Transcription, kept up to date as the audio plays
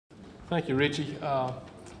Thank you, Richie. I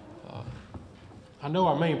know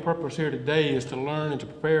our main purpose here today is to learn and to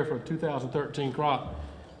prepare for a 2013 crop.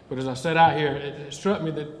 But as I said out here, it struck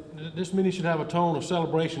me that this meeting should have a tone of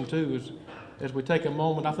celebration too. As we take a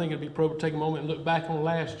moment, I think it'd be appropriate to take a moment and look back on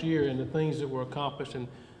last year and the things that were accomplished and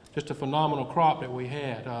just a phenomenal crop that we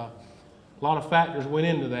had. A lot of factors went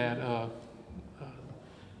into that.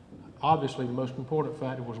 Obviously, the most important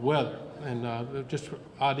factor was weather and just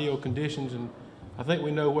ideal conditions, and I think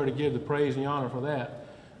we know where to give the praise and the honor for that.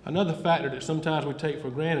 Another factor that sometimes we take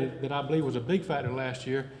for granted that I believe was a big factor last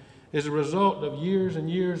year is the result of years and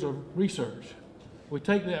years of research. We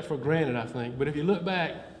take that for granted, I think, but if you look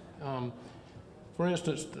back, for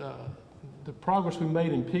instance, the progress we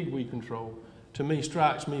made in pigweed control, to me,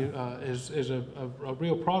 strikes me as a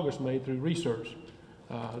real progress made through research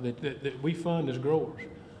that we fund as growers.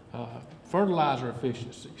 Fertilizer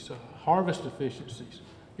efficiencies, harvest efficiencies,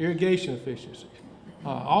 irrigation efficiencies.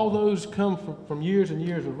 All those come from years and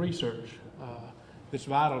years of research that's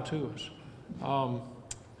vital to us.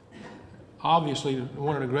 Obviously,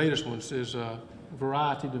 one of the greatest ones is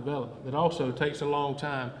variety development. That also takes a long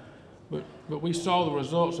time, but we saw the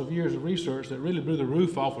results of years of research that really blew the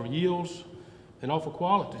roof off of yields and off of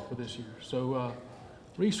quality for this year. So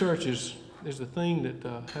research is the thing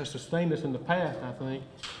that has sustained us in the past, I think,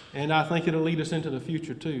 and I think it'll lead us into the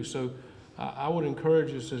future too. So I would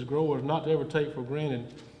encourage us as growers not to ever take for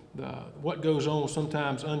granted what goes on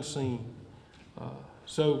sometimes unseen.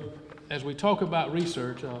 So as we talk about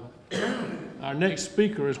research, our next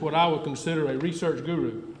speaker is what I would consider a research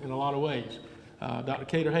guru in a lot of ways.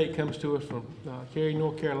 Dr. Hake comes to us from Cary,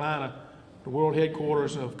 North Carolina, the world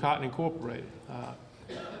headquarters of Cotton Incorporated,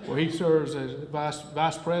 where he serves as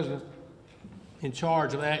vice president in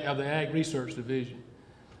charge of the Ag Research Division.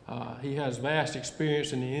 He has vast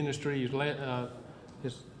experience in the industry.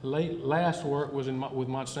 His last work was with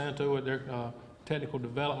Monsanto at their technical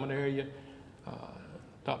development area.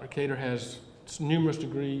 Dr. Cater has numerous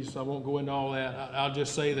degrees, so I won't go into all that. I'll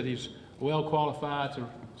just say that he's well qualified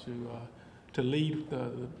to lead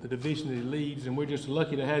the division that he leads, and we're just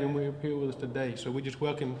lucky to have him here with us today. So we just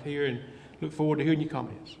welcome him here and look forward to hearing your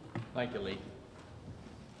comments. Thank you, Lee.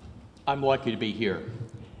 I'm lucky to be here.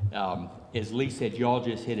 As Lee said, y'all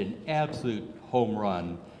just hit an absolute home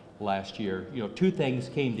run last year. You know, two things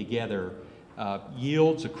came together.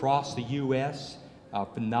 Yields across the U.S.,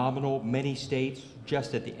 phenomenal, many states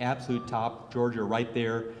just at the absolute top, Georgia right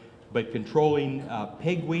there. But controlling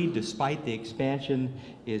pigweed despite the expansion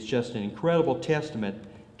is just an incredible testament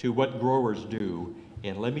to what growers do.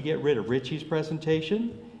 And let me get rid of Richie's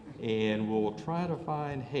presentation, and we'll try to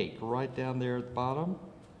find Hake right down there at the bottom.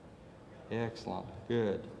 Excellent,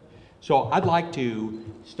 good. So I'd like to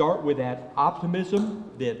start with that optimism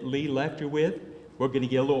that Lee left you with. We're going to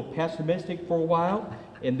get a little pessimistic for a while,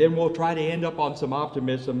 and then we'll try to end up on some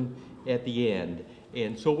optimism at the end.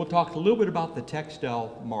 And so we'll talk a little bit about the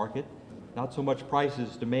textile market, not so much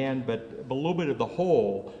prices, demand, but a little bit of the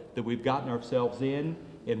hole that we've gotten ourselves in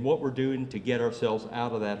and what we're doing to get ourselves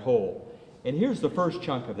out of that hole. And here's the first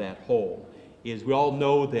chunk of that hole, is we all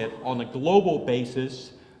know that on a global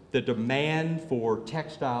basis, the demand for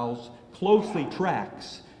textiles closely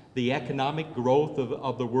tracks the economic growth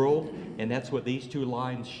of the world, and that's what these two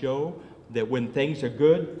lines show, that when things are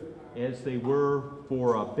good, as they were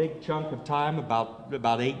for a big chunk of time,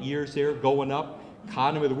 about 8 years there, going up,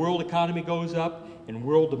 the world economy goes up, and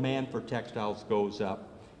world demand for textiles goes up.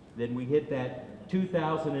 Then we hit that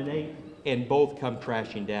 2008, and both come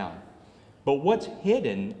crashing down. But what's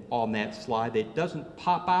hidden on that slide that doesn't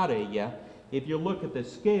pop out at you, if you look at the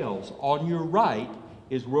scales, on your right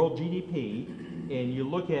is world GDP, and you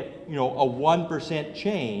look at, a 1%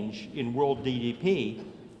 change in world GDP.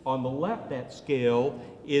 On the left, that scale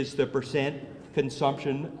is the percent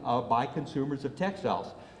consumption by consumers of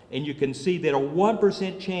textiles. And you can see that a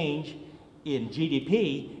 1% change in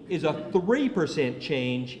GDP is a 3%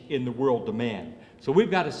 change in the world demand. So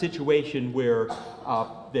we've got a situation where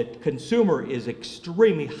the consumer is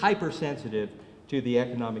extremely hypersensitive to the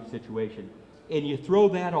economic situation. And you throw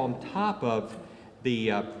that on top of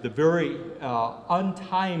the very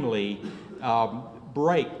untimely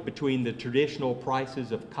break between the traditional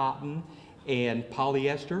prices of cotton and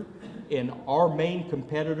polyester, and our main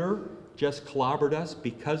competitor just clobbered us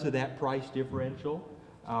because of that price differential.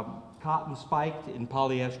 Cotton spiked and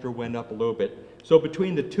polyester went up a little bit. So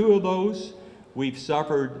between the two of those, we've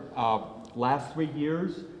suffered last 3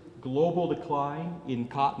 years global decline in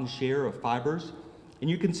cotton share of fibers. And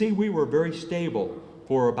you can see we were very stable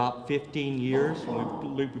for about 15 years.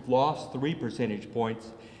 We've lost 3 percentage points.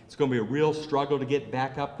 It's going to be a real struggle to get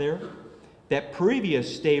back up there. That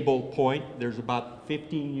previous stable point, there's about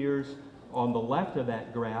 15 years on the left of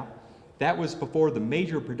that graph, that was before the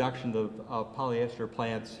major production of polyester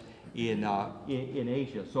plants in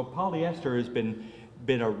Asia. So polyester has been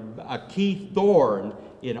a key thorn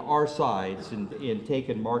in our sides in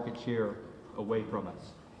taking market share away from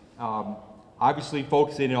us. Obviously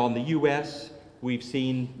focusing on the U.S., we've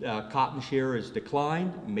seen cotton share has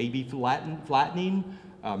declined, maybe flattening,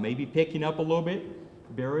 maybe picking up a little bit.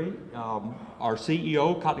 Barry, our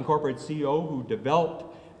CEO, Cotton Incorporated CEO, who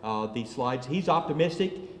developed these slides, he's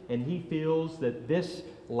optimistic, and he feels that this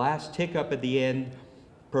last tick up at the end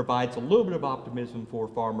provides a little bit of optimism for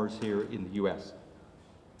farmers here in the U.S.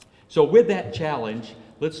 So with that challenge,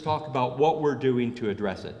 let's talk about what we're doing to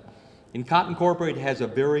address it. And Cotton Incorporated has a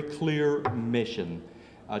very clear mission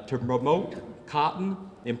to promote cotton,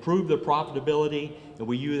 improve the profitability, and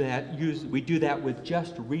we do that with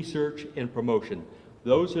just research and promotion.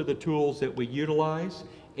 Those are the tools that we utilize,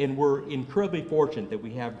 and we're incredibly fortunate that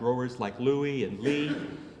we have growers like Louis and Lee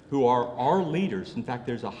who are our leaders. In fact,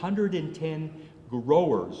 there's 110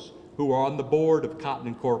 growers who are on the board of Cotton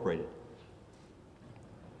Incorporated.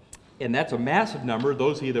 And that's a massive number.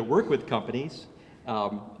 Those of you that work with companies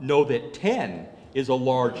know that 10 is a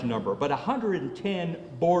large number, but 110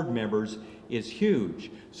 board members is huge.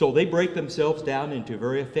 So they break themselves down into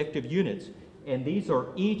very effective units. And these are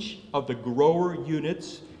each of the grower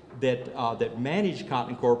units that manage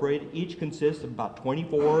Cotton Incorporated. Each consists of about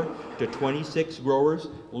 24 to 26 growers.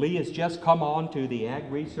 Lee has just come on to the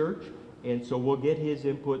ag research, and so we'll get his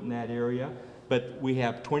input in that area. But we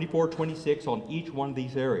have 24, 26 on each one of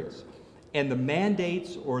these areas. And the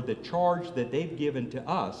mandates or the charge that they've given to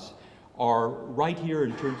us are right here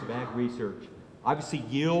in terms of ag research. Obviously,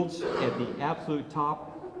 yields at the absolute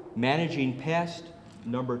top, managing pest,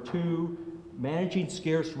 number 2, managing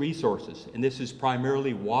scarce resources, and this is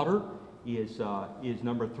primarily water, is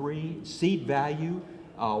number 3. Seed value,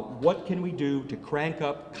 what can we do to crank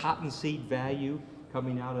up cotton seed value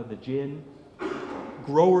coming out of the gin?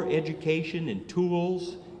 Grower education and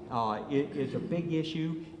tools is a big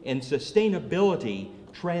issue, and sustainability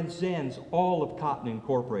transcends all of Cotton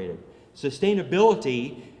Incorporated.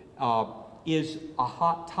 Sustainability is a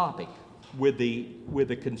hot topic with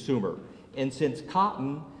the consumer, and since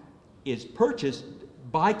cotton is purchased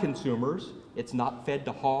by consumers, it's not fed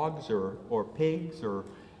to hogs or pigs or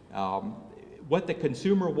what the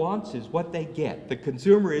consumer wants is what they get. The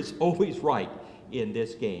consumer is always right in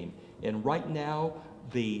this game, and right now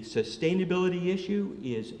the sustainability issue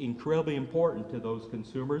is incredibly important to those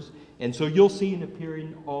consumers, and so you'll see it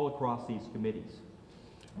appearing all across these committees.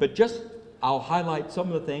 But I'll highlight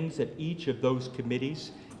some of the things that each of those committees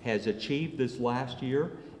has achieved this last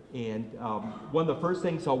year. And one of the first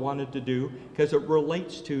things I wanted to do, because it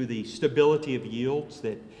relates to the stability of yields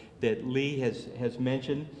that Lee has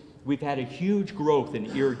mentioned, we've had a huge growth in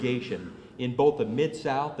irrigation in both the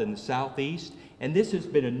Mid-South and the Southeast. And this has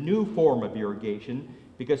been a new form of irrigation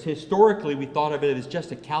because historically we thought of it as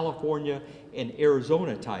just a California and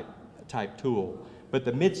Arizona type tool. But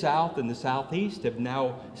the Mid-South and the Southeast have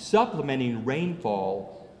now supplementing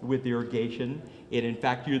rainfall with irrigation. And in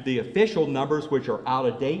fact, the official numbers, which are out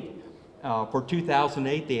of date, for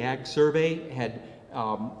 2008, the Ag Survey had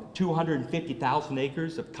 250,000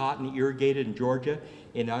 acres of cotton irrigated in Georgia.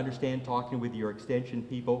 And I understand, talking with your extension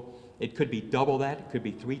people, it could be double that, it could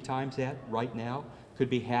be 3 times that right now, could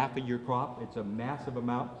be half of your crop. It's a massive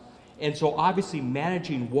amount. And so obviously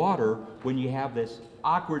managing water when you have this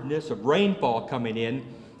awkwardness of rainfall coming in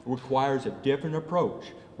requires a different approach.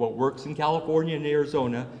 What works in California and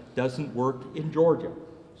Arizona doesn't work in Georgia.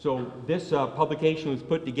 So this publication was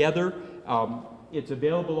put together. It's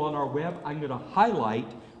available on our web. I'm going to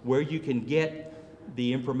highlight where you can get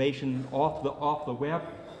the information off the web.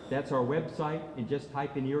 That's our website, and just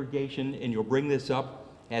type in irrigation and you'll bring this up.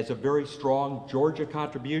 Has a very strong Georgia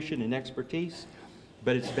contribution and expertise,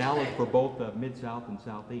 but it's valid for both the Mid-South and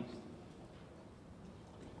Southeast.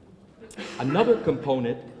 Another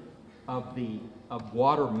component of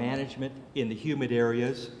water management in the humid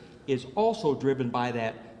areas is also driven by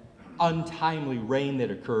that untimely rain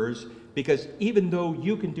that occurs, because even though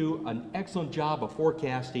you can do an excellent job of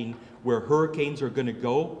forecasting where hurricanes are going to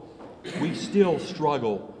go, we still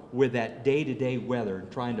struggle with that day-to-day weather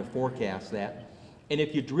and trying to forecast that. And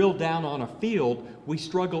if you drill down on a field, we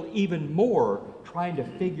struggle even more trying to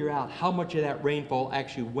figure out how much of that rainfall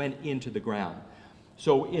actually went into the ground.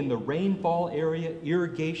 So in the rainfall area,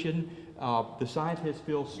 irrigation, the scientists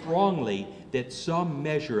feel strongly that some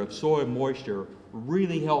measure of soil moisture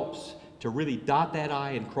really helps to really dot that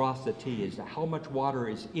I and cross the T as to how much water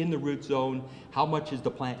is in the root zone, how much is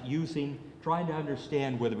the plant using trying to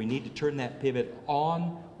understand whether we need to turn that pivot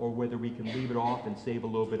on or whether we can leave it off and save a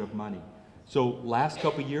little bit of money. So last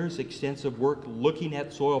couple of years, extensive work looking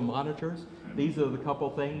at soil monitors. These are the couple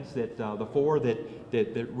things that, the four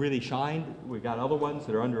that really shined. We've got other ones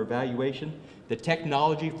that are under evaluation. The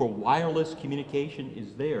technology for wireless communication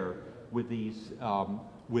is there with these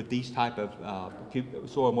type of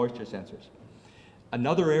soil moisture sensors.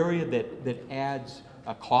 Another area that adds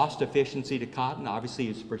a cost efficiency to cotton, obviously,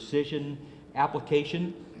 is precision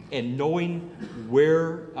application and knowing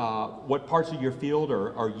where, what parts of your field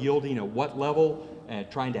are yielding at what level,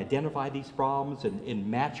 trying to identify these problems and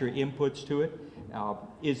match your inputs to it,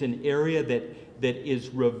 is an area that is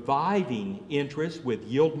reviving interest with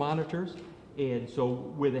yield monitors. And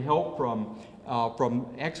so with the help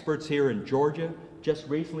from experts here in Georgia, just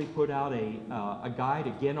recently put out a guide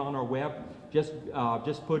again on our web.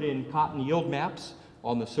 Just put in cotton yield maps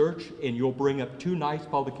on the search and you'll bring up two nice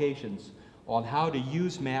publications on how to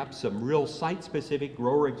use maps, some real site-specific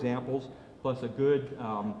grower examples, plus a good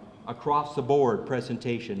across-the-board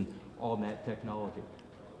presentation on that technology.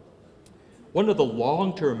 One of the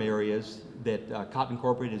long-term areas that Cotton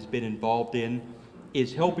Incorporated has been involved in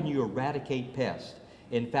is helping you eradicate pests.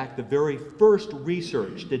 In fact, the very first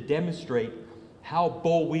research to demonstrate how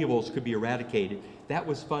boll weevils could be eradicated, that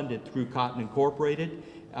was funded through Cotton Incorporated.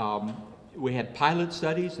 We had pilot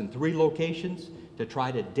studies in 3 locations to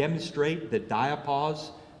try to demonstrate the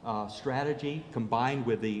diapause strategy combined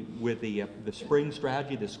with the spring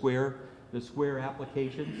strategy, the square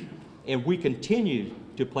applications. And we continue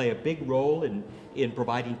to play a big role in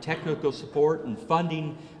providing technical support and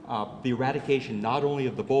funding the eradication not only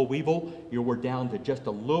of the boll weevil. We're down to just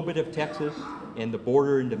a little bit of Texas and the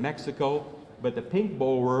border into Mexico, but the pink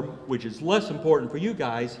bollworm, which is less important for you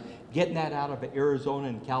guys, getting that out of Arizona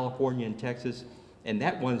and California and Texas, and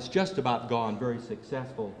that one's just about gone, very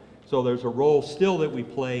successful. So there's a role still that we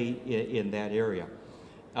play in that area.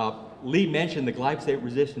 Lee mentioned the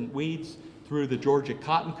glyphosate-resistant weeds through the Georgia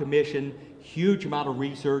Cotton Commission. Huge amount of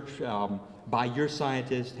research by your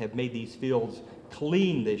scientists have made these fields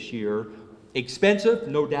clean this year. Expensive,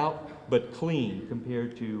 no doubt, but clean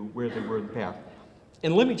compared to where they were in the past.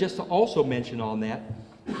 And let me just also mention on that,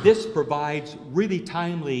 this provides really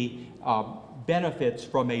timely benefits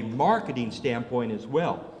from a marketing standpoint as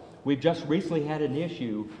well. We've just recently had an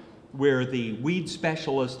issue where the weed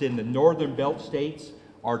specialists in the northern belt states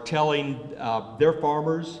are telling their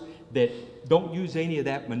farmers that don't use any of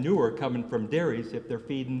that manure coming from dairies if they're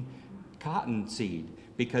feeding cotton seed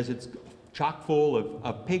because it's chock full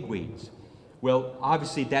of pigweeds. Well,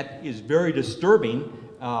 obviously that is very disturbing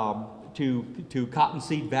to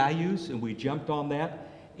cottonseed values, and we jumped on that.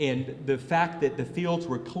 And the fact that the fields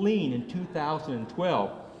were clean in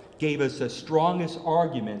 2012 gave us the strongest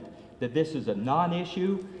argument that this is a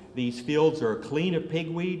non-issue. These fields are clean of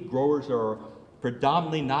pigweed. Growers are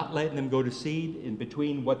predominantly not letting them go to seed. In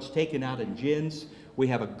between what's taken out in gins, we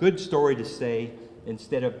have a good story to say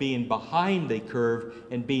instead of being behind the curve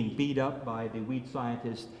and being beat up by the weed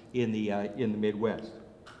scientists in the Midwest.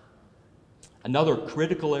 Another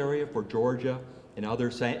critical area for Georgia and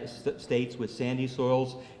other states with sandy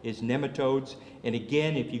soils is nematodes. And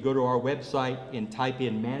again, if you go to our website and type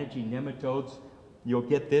in managing nematodes, you'll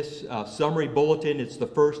get this summary bulletin. It's the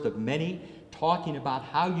first of many talking about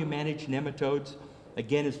how you manage nematodes.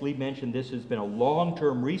 Again, as Lee mentioned, this has been a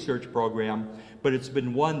long-term research program, but it's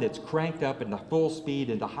been one that's cranked up into full speed,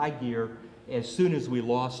 into high gear, as soon as we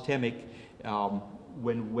lost Temic.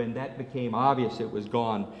 When that became obvious it was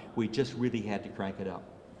gone, we just really had to crank it up.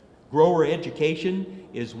 Grower education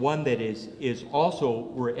is one that is also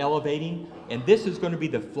we're elevating, and this is going to be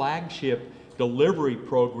the flagship delivery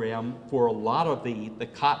program for a lot of the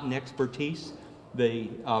cotton expertise. The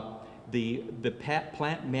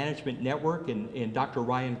Plant Management Network and Dr.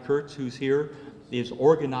 Ryan Kurtz, who's here, is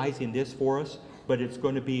organizing this for us, but it's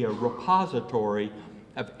going to be a repository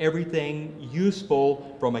of everything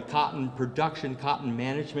useful from a cotton production, cotton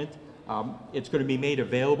management. It's going to be made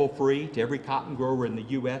available free to every cotton grower in the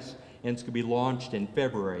U.S., and it's going to be launched in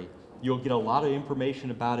February. You'll get a lot of information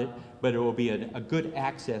about it, but it will be a good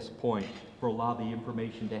access point for a lot of the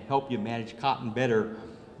information to help you manage cotton better.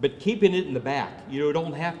 But keeping it in the back. You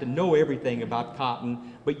don't have to know everything about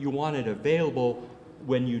cotton, but you want it available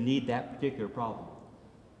when you need that particular problem.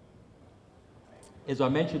 As I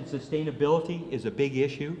mentioned, sustainability is a big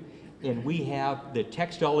issue, and we have the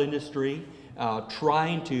textile industry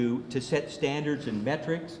trying to set standards and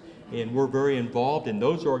metrics, and we're very involved in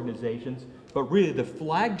those organizations. But really the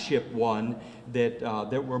flagship one that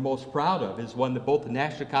we're most proud of is one that both the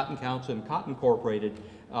National Cotton Council and Cotton Incorporated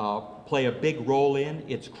play a big role in.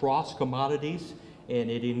 It's cross commodities, and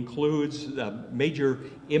it includes major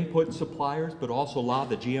input suppliers, but also a lot of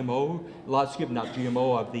the GMO, not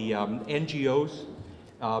GMO, of the NGOs.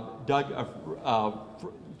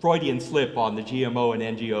 Freudian slip on the GMO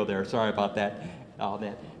and NGO there, sorry about that.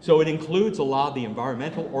 So it includes a lot of the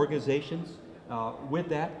environmental organizations with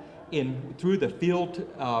that. Through the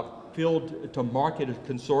field to market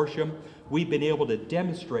consortium, we've been able to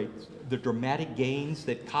demonstrate the dramatic gains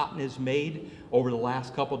that cotton has made over the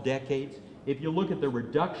last couple decades. If you look at the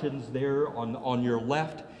reductions there on your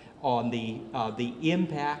left on the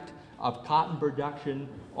impact of cotton production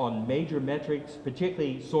on major metrics,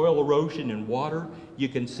 particularly soil erosion and water, you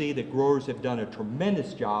can see that growers have done a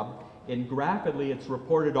tremendous job. And graphically, it's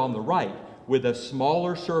reported on the right with a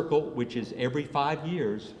smaller circle, which is every 5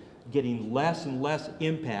 years, getting less and less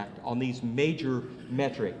impact on these major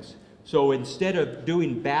metrics. So instead of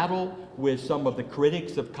doing battle with some of the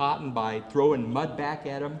critics of cotton by throwing mud back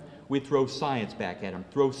at them, we throw science back at them,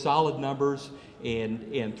 throw solid numbers,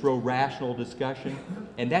 and throw rational discussion.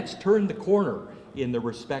 And that's turned the corner in the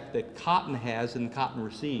respect that cotton has and cotton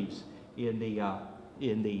receives in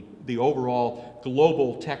the overall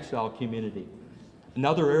global textile community.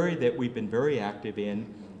 Another area that we've been very active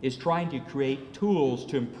in is trying to create tools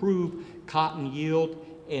to improve cotton yield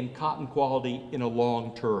and cotton quality in a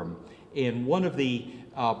long term. And one of the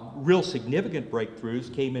real significant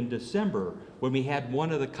breakthroughs came in December when we had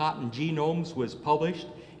one of the cotton genomes was published,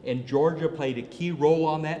 and Georgia played a key role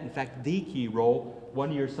on that. In fact, the key role.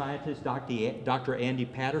 One of your scientists, Dr. Andy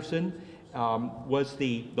Patterson, was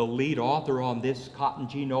the lead author on this cotton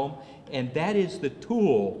genome, and that is the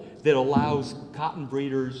tool that allows cotton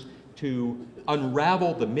breeders to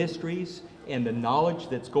unravel the mysteries and the knowledge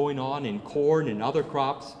that's going on in corn and other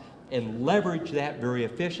crops and leverage that very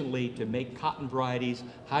efficiently to make cotton varieties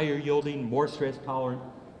higher yielding, more stress tolerant,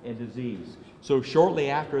 and disease. So shortly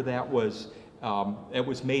after that was it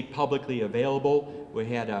was made publicly available,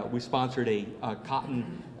 we sponsored a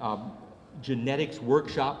cotton genetics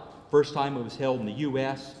workshop. First time it was held in the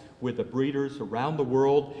U.S. with the breeders around the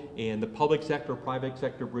world and the public sector, private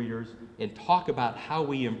sector breeders, and talk about how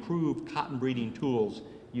we improve cotton breeding tools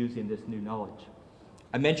using this new knowledge.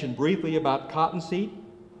 I mentioned briefly about cottonseed,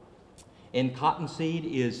 and cottonseed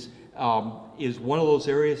is one of those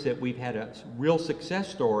areas that we've had a real success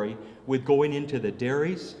story with going into the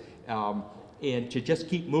dairies and to just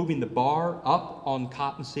keep moving the bar up on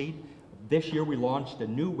cottonseed. This year we launched a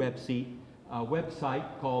new website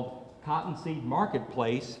called Cottonseed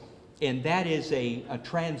Marketplace, and that is a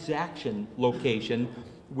transaction location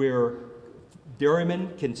where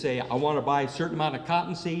dairymen can say, I want to buy a certain amount of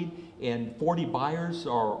cottonseed, and 40 buyers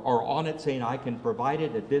are on it saying, I can provide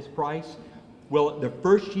it at this price. Well, the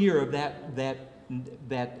first year of that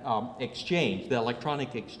exchange, the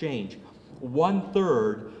electronic exchange,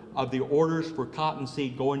 1/3 of the orders for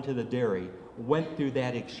cottonseed going to the dairy went through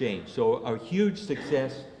that exchange. So a huge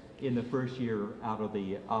success in the first year out of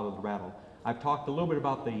the rattle. I've talked a little bit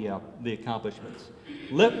about the accomplishments.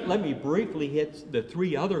 Let me briefly hit the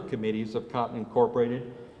 3 other committees of Cotton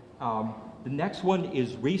Incorporated. The next one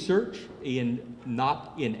is research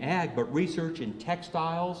not in ag, but research in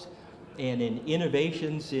textiles and in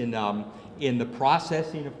innovations in the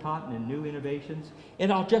processing of cotton and new innovations.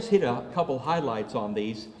 And I'll just hit a couple highlights on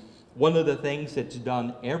these. One of the things that's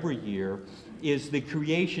done every year is the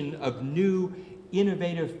creation of new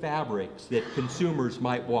innovative fabrics that consumers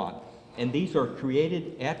might want. And these are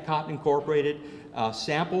created at Cotton Incorporated.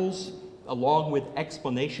 Samples along with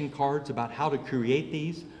explanation cards about how to create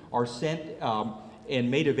these are sent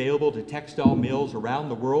and made available to textile mills around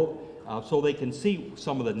the world so they can see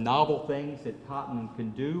some of the novel things that cotton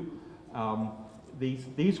can do.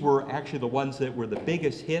 These were actually the ones that were the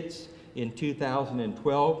biggest hits in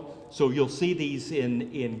 2012. So you'll see these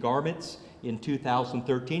in garments in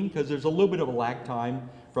 2013 because there's a little bit of a lag time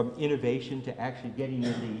from innovation to actually getting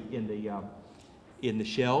in the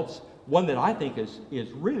shelves. One that I think is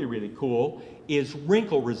really, really cool is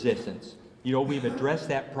wrinkle resistance. You know, we've addressed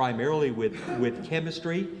that primarily with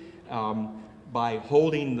chemistry by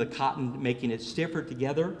holding the cotton, making it stiffer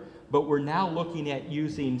together, but we're now looking at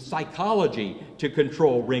using psychology to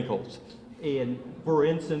control wrinkles. And for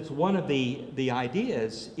instance, one of the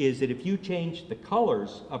ideas is that if you change the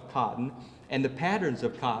colors of cotton and the patterns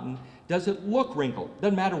of cotton, does it look wrinkled?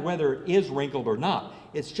 Doesn't matter whether it is wrinkled or not.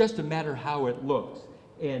 It's just a matter how it looks.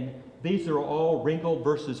 And these are all wrinkled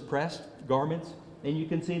versus pressed garments. And you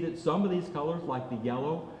can see that some of these colors, like the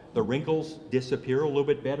yellow, the wrinkles disappear a little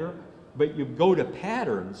bit better. But you go to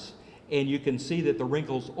patterns, and you can see that the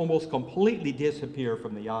wrinkles almost completely disappear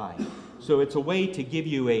from the eye. So it's a way to give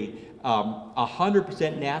you a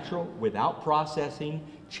 100% natural, without processing,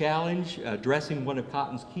 challenge, addressing one of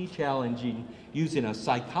cotton's key challenges using a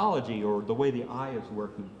psychology or the way the eye is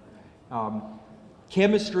working.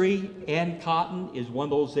 Chemistry and cotton is one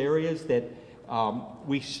of those areas that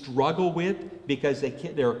we struggle with because they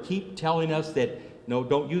keep telling us that, no,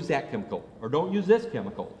 don't use that chemical or don't use this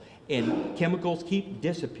chemical. And chemicals keep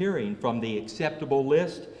disappearing from the acceptable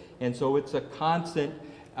list. And so it's a constant,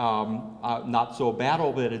 not so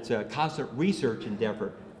battle, but it's a constant research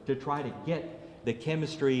endeavor to try to get the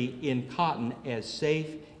chemistry in cotton as safe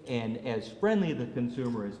and as friendly to the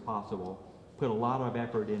consumer as possible. Put a lot of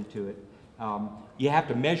effort into it. You have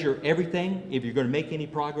to measure everything. If you're going to make any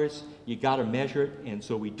progress, you got to measure it, and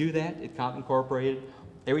so we do that at Cotton Incorporated.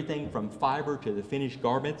 Everything from fiber to the finished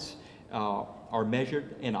garments are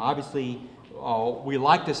measured, and obviously we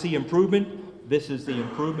like to see improvement. This is the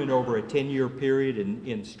improvement over a 10-year period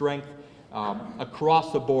in strength.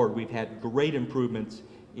 Across the board, we've had great improvements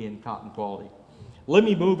in cotton quality. Let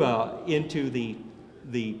me move into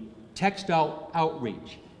the textile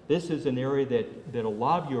outreach. This is an area that a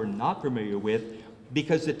lot of you are not familiar with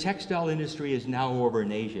because the textile industry is now over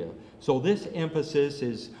in Asia. So this emphasis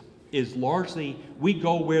is largely, we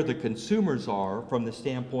go where the consumers are from the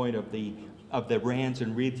standpoint of the brands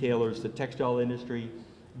and retailers, the textile industry.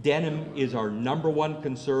 Denim is our #1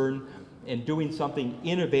 concern, and doing something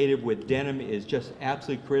innovative with denim is just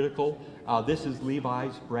absolutely critical. This is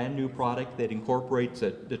Levi's brand new product that incorporates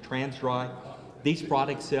the trans dry. These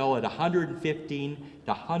products sell at $115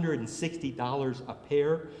 to $160 a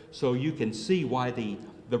pair, so you can see why the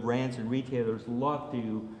brands and retailers love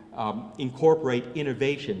to incorporate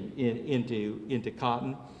innovation into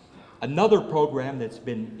cotton. Another program that's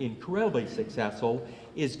been incredibly successful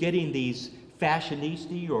is getting these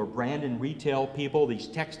fashionista or brand and retail people, these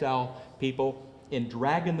textile people, and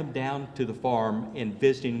dragging them down to the farm and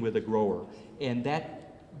visiting with a grower. And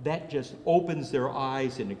that just opens their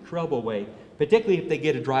eyes in an incredible way, particularly if they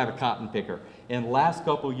get to drive a cotton picker. And the last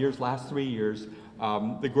couple of years, last 3 years,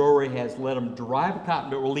 the grower has let them drive a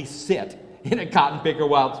cotton picker, or at least sit in a cotton picker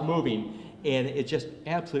while it's moving, and it just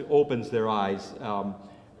absolutely opens their eyes.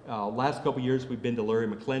 Last couple of years, we've been to Larry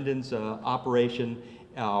McClendon's operation,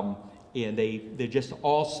 and they're just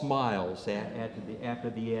all smiles after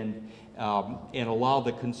the end, and a lot of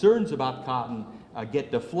the concerns about cotton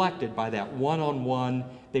get deflected by that one-on-one.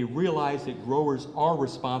 They realize that growers are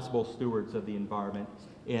responsible stewards of the environment,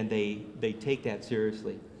 and they take that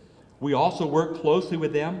seriously. We also work closely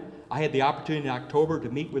with them. I had the opportunity in October to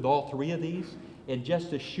meet with all 3 of these, and just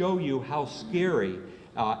to show you how scary,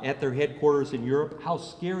 at their headquarters in Europe, how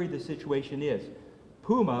scary the situation is.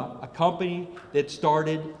 Puma, a company that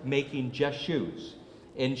started making just shoes,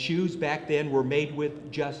 and shoes back then were made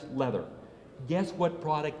with just leather. Guess what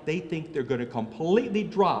product they think they're going to completely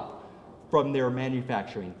drop from their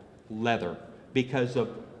manufacturing? Leather, because of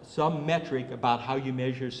some metric about how you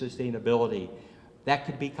measure sustainability. That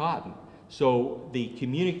could be cotton. So the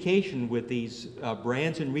communication with these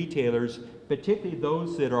brands and retailers, particularly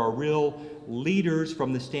those that are real leaders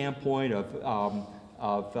from the standpoint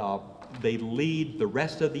of they lead the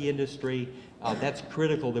rest of the industry, that's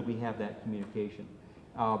critical that we have that communication.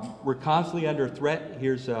 We're constantly under threat.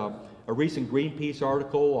 Here's a recent Greenpeace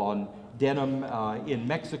article on denim in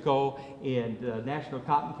Mexico, and National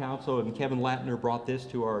Cotton Council and Kevin Latner brought this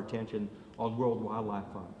to our attention on World Wildlife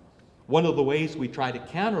Fund. One of the ways we try to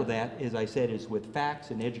counter that, as I said, is with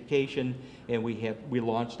facts and education, and we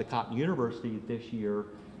launched the Cotton University this year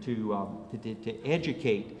to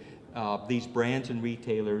educate these brands and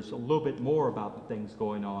retailers a little bit more about the things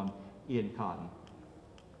going on in cotton.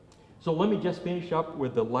 So let me just finish up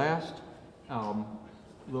with the last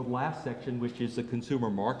section, which is the consumer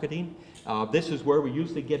marketing. This is where we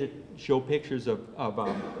usually get to show pictures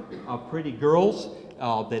of pretty girls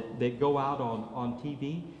that go out on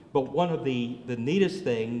TV. But one of the neatest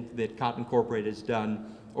thing that Cotton Incorporated has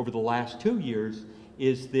done over the last 2 years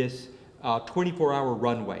is this 24-hour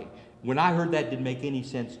runway. When I heard that, it didn't make any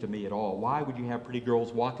sense to me at all. Why would you have pretty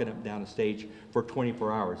girls walking up and down a stage for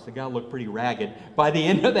 24 hours? They got to look pretty ragged by the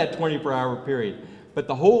end of that 24-hour period. But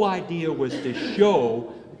the whole idea was to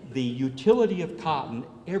show the utility of cotton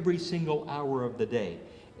every single hour of the day.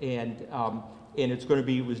 And it's going to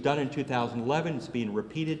be, it was done in 2011, it's being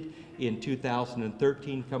repeated in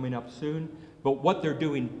 2013, coming up soon. But what they're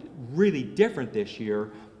doing really different this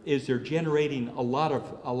year is they're generating a lot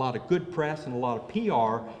of good press and a lot of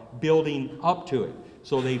PR building up to it.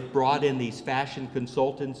 So they've brought in these fashion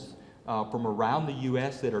consultants from around the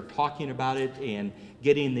US that are talking about it and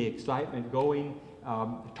getting the excitement going.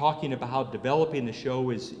 talking about how developing the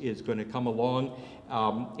show is going to come along.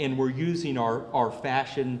 And we're using our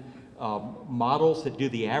fashion models that do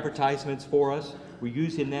the advertisements for us. We're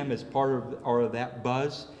using them as part of that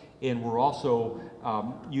buzz. And we're also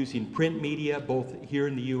using print media, both here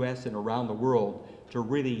in the U.S. and around the world, to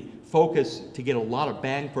really focus to get a lot of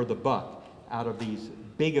bang for the buck out of these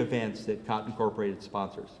big events that Cotton Incorporated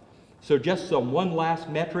sponsors. So just one last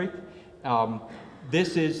metric.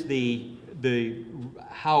 This is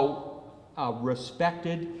how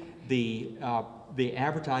respected the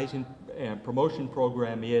advertising and promotion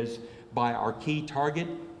program is by our key target.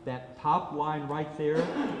 That top line right there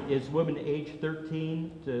is women aged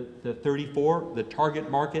 13 to 34, the target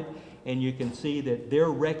market, and you can see that their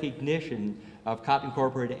recognition of Cotton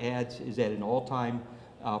Incorporated ads is at an all-time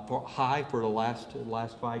high for the last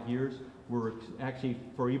 5 years. We're actually,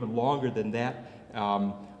 for even longer than that,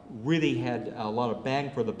 really had a lot of bang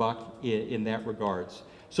for the buck in that regards.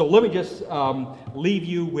 So let me just leave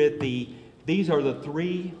you with these are the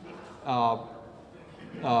three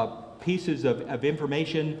pieces of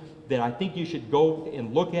information that I think you should go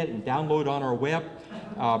and look at and download on our web.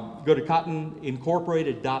 Go to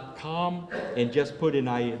cottonincorporated.com and just put in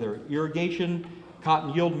either irrigation,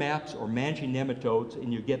 cotton yield maps, or managing nematodes,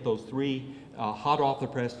 and you get those three hot off the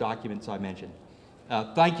press documents I mentioned.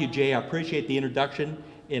 Thank you, Jay. I appreciate the introduction,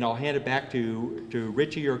 and I'll hand it back to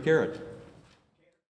Richie or Garrett.